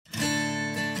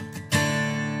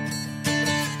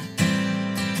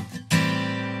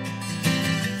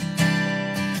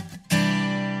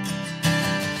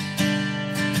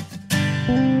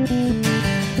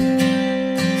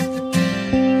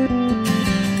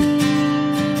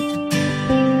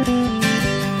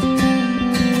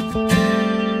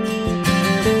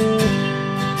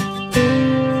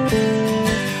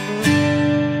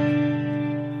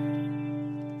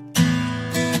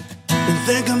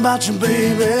about you,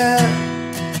 baby,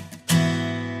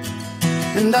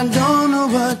 and I don't know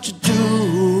what to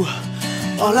do.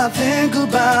 All I think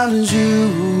about is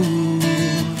you.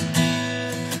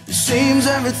 It seems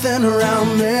everything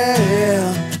around me,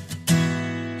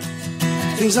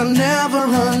 things I never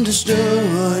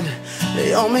understood,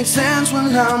 they all make sense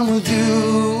when I'm with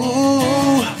you.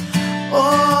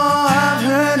 Oh, I've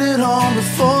heard it all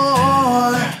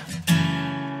before.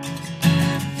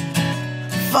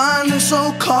 Find the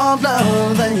so-called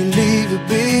love, then you leave it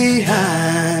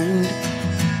behind.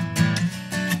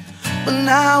 But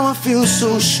now I feel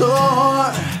so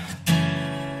sure.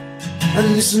 I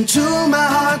listen to my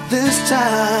heart this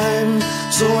time,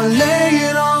 so I lay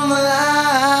it on the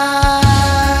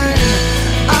line.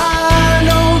 I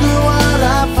know that what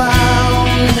I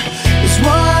found is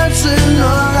once in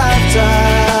a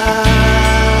lifetime,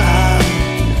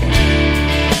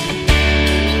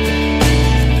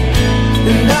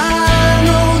 and I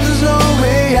know there's no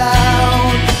way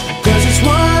out, 'cause it's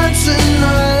once in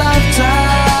a lifetime.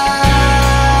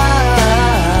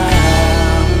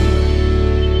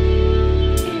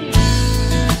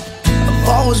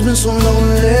 Always been so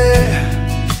lonely,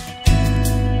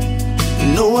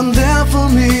 no one there for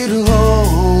me to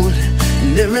hold,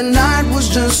 and every night was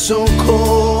just so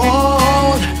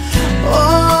cold.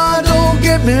 Oh, don't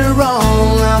get me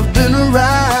wrong, I've been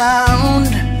around,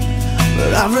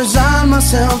 but I've resigned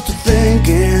myself to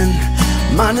thinking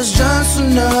mine is just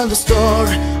another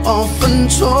story, often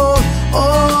told.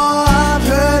 Oh, I've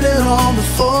heard it all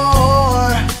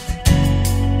before.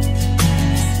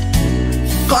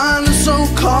 Find the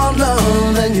so-called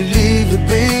love, then you leave it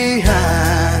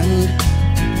behind.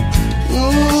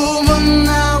 Ooh, but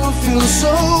now I feel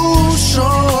so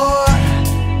sure.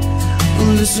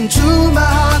 Listen to my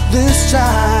heart this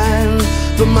time,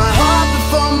 but my heart